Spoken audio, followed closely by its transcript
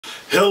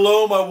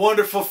Hello, my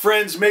wonderful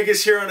friends.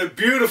 Magus here on a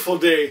beautiful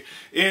day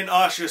in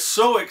Asha.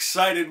 So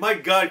excited. My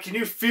God, can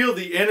you feel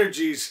the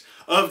energies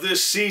of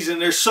this season?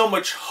 There's so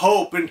much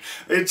hope, and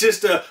it's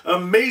just an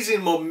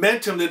amazing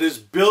momentum that is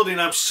building.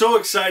 I'm so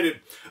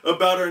excited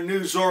about our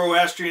new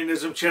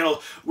Zoroastrianism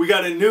channel. We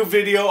got a new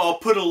video. I'll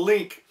put a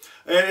link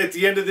at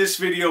the end of this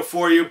video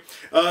for you.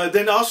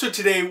 Then also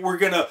today we're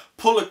going to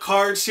pull a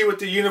card, see what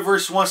the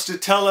universe wants to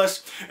tell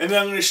us, and then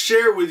I'm going to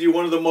share with you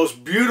one of the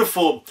most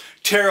beautiful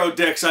tarot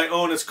decks I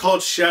own. It's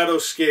called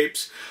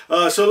Shadowscapes.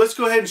 So let's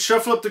go ahead and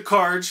shuffle up the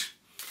cards,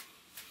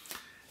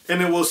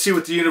 and then we'll see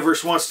what the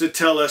universe wants to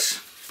tell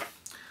us.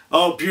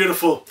 Oh,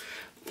 beautiful.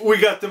 We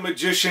got the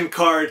Magician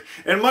card.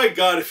 And my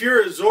God, if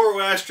you're a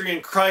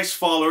Zoroastrian Christ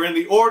follower in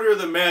the Order of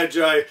the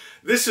Magi,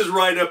 this is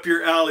right up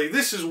your alley.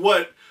 This is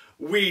what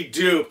we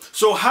do.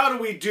 So how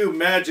do we do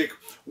magic?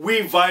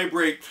 We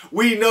vibrate.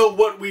 We know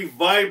what we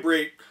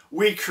vibrate,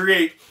 we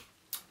create.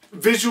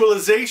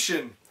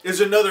 Visualization is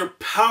another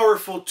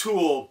powerful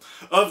tool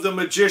of the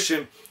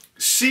magician.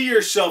 See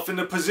yourself in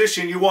the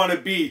position you want to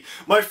be.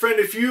 My friend,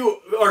 if you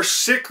are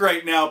sick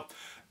right now,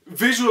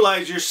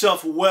 visualize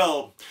yourself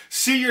well.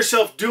 See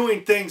yourself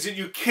doing things that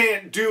you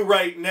can't do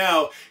right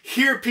now.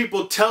 Hear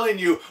people telling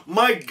you,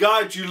 my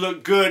God, you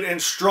look good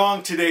and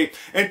strong today.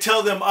 And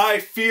tell them, I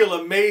feel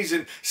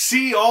amazing.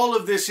 See all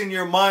of this in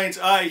your mind's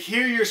eye.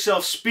 Hear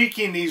yourself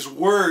speaking these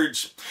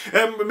words.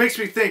 And it makes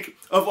me think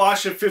of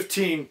Asha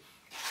 15.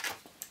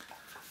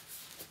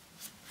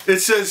 It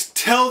says,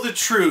 tell the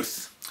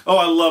truth. Oh,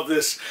 I love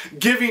this.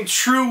 Giving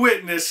true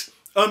witness,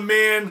 a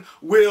man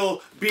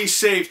will be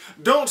safe.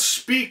 Don't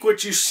speak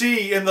what you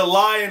see in the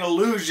lie and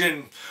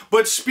illusion,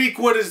 but speak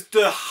what is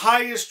the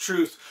highest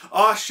truth.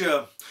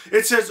 Asha.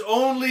 It says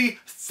only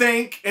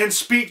think and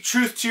speak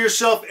truth to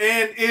yourself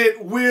and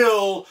it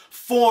will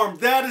form.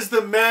 That is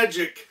the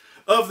magic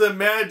of the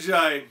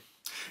Magi.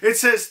 It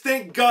says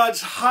think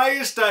God's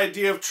highest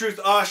idea of truth,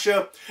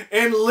 Asha,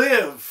 and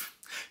live.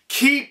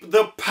 Keep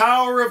the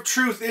power of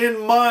truth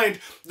in mind.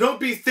 Don't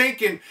be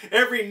thinking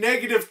every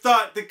negative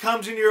thought that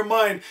comes in your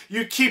mind.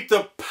 You keep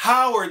the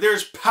power.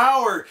 There's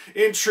power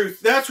in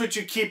truth. That's what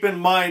you keep in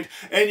mind,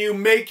 and you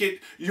make it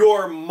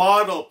your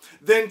model.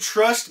 Then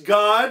trust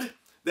God.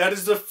 That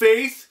is the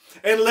faith.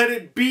 And let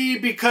it be,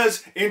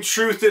 because in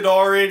truth it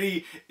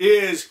already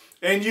is.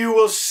 And you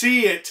will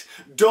see it.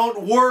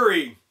 Don't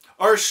worry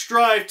or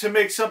strive to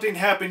make something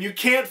happen. You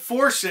can't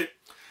force it.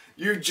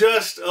 You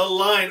just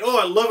align. Oh,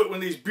 I love it when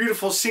these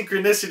beautiful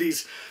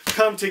synchronicities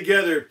come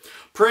together.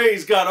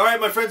 Praise God. All right,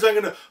 my friends, I'm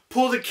going to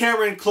pull the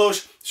camera in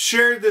close,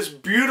 share this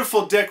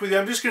beautiful deck with you.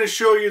 I'm just going to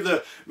show you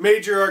the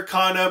major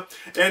arcana,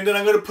 and then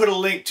I'm going to put a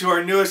link to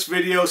our newest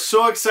video.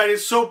 So excited,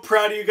 so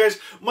proud of you guys.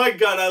 My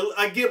God,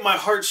 I get my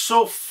heart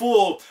so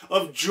full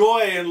of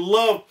joy and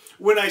love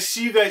when I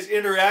see you guys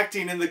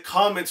interacting in the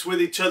comments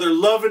with each other,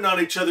 loving on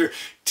each other,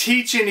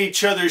 teaching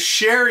each other,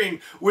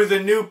 sharing with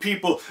the new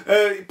people,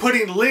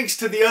 putting links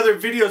to the other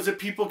videos that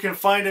people can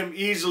find them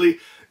easily.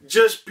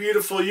 Just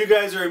beautiful. You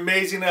guys are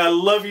amazing. I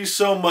love you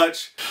so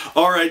much.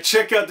 All right,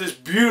 check out this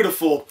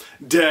beautiful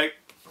deck.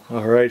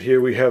 All right,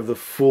 here we have the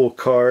full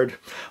card.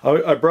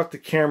 I brought the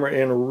camera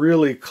in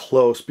really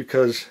close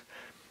because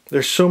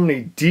there's so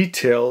many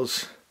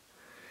details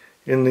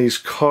in these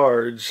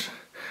cards.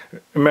 As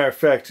a matter of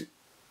fact,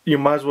 you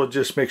might as well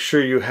just make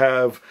sure you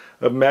have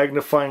a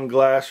magnifying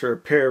glass or a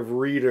pair of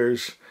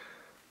readers,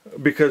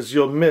 because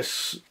you'll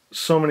miss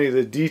so many of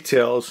the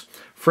details.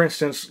 For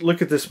instance, look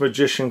at this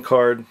Magician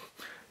card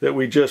that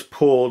we just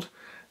pulled.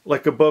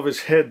 Like above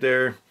his head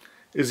there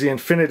is the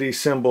infinity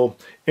symbol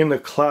in the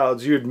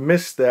clouds. You'd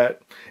miss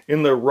that.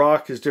 In the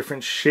rock is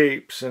different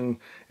shapes and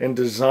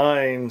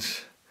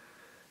designs.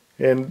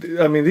 And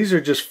I mean, these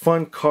are just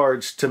fun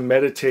cards to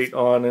meditate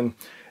on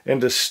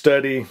and to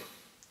study.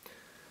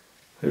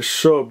 They're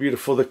so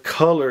beautiful. The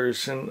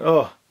colors and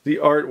oh, the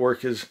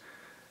artwork is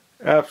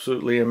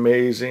absolutely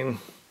amazing.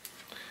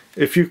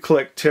 If you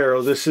collect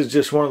tarot, this is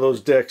just one of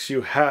those decks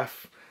you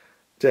have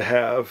to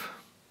have.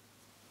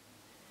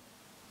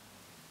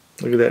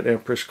 Look at that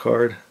Empress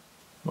card.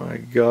 My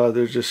God,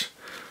 they're just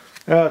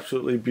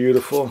absolutely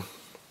beautiful.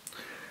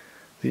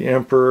 The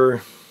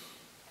Emperor.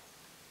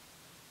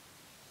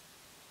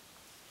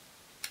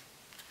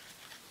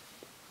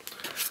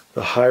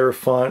 The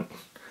Hierophant.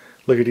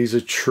 Look at, he's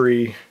a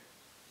tree.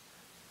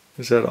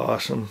 Is that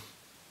awesome?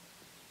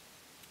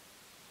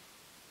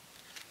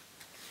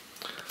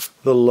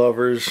 The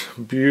Lovers.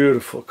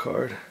 Beautiful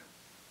card.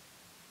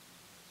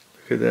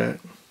 Look at that.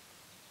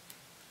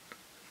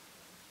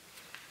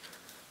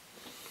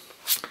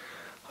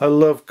 I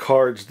love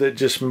cards that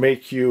just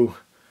make you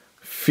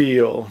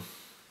feel.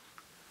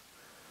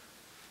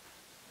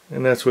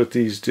 And that's what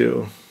these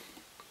do.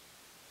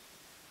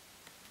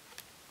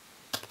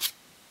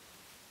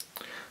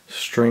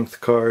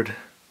 Strength card.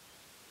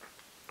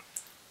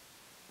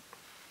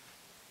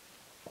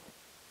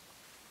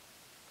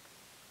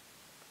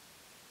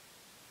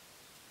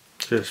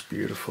 Just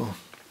beautiful.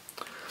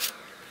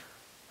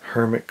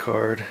 Hermit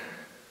card.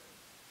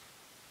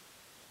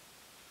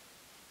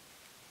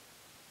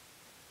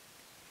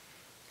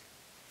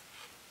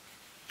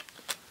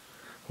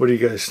 What do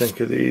you guys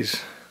think of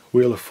these?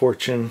 Wheel of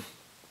Fortune.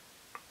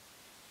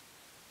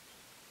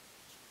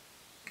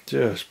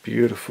 Just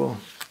beautiful.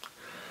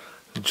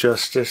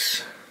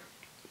 Justice.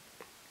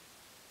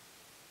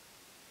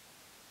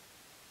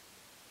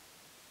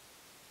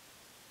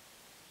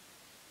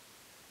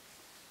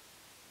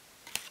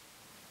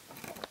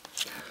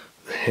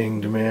 The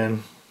Hanged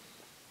Man.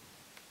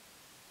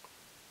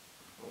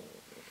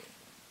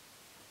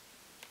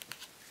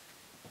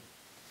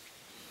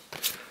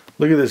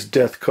 Look at this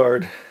death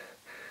card.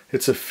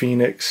 It's a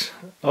phoenix.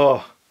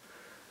 Oh,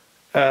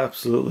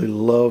 absolutely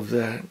love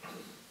that.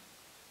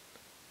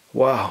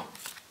 Wow.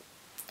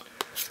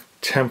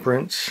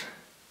 Temperance.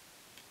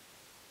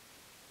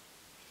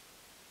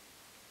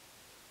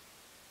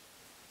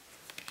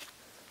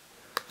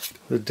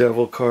 The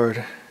Devil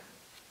card.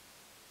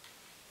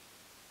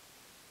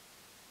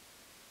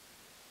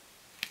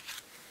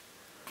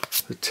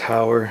 The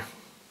Tower.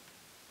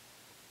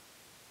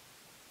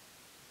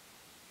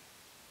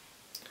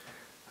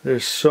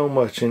 There's so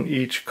much in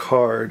each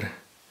card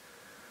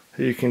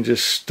that you can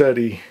just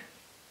study.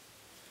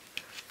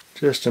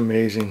 Just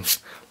amazing.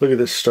 Look at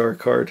this star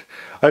card.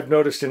 I've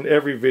noticed in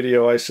every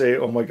video I say,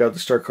 oh my god, the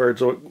star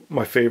card's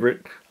my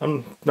favorite.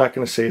 I'm not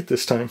going to say it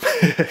this time,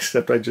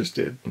 except I just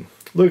did.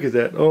 Look at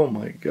that. Oh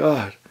my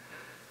god.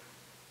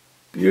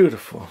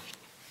 Beautiful.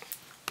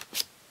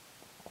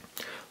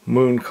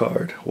 Moon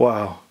card.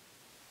 Wow.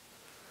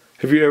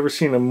 Have you ever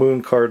seen a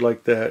moon card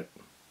like that?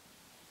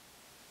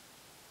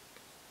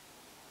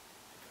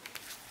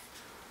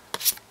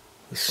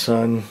 The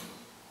Sun.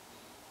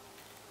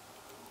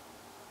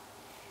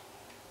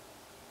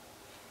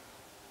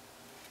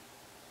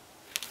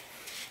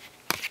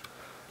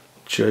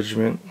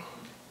 Judgment.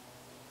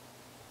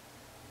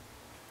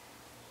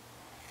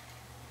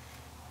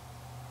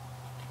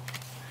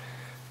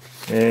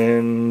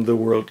 And the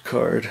World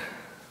card.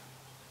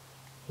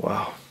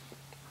 Wow.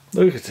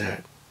 Look at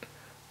that.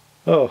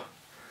 Oh,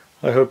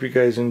 I hope you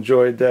guys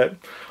enjoyed that.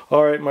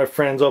 Alright, my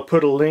friends, I'll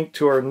put a link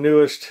to our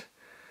newest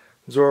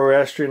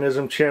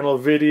Zoroastrianism channel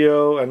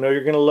video. I know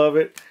you're going to love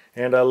it.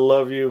 And I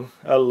love you.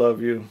 I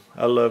love you.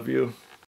 I love you.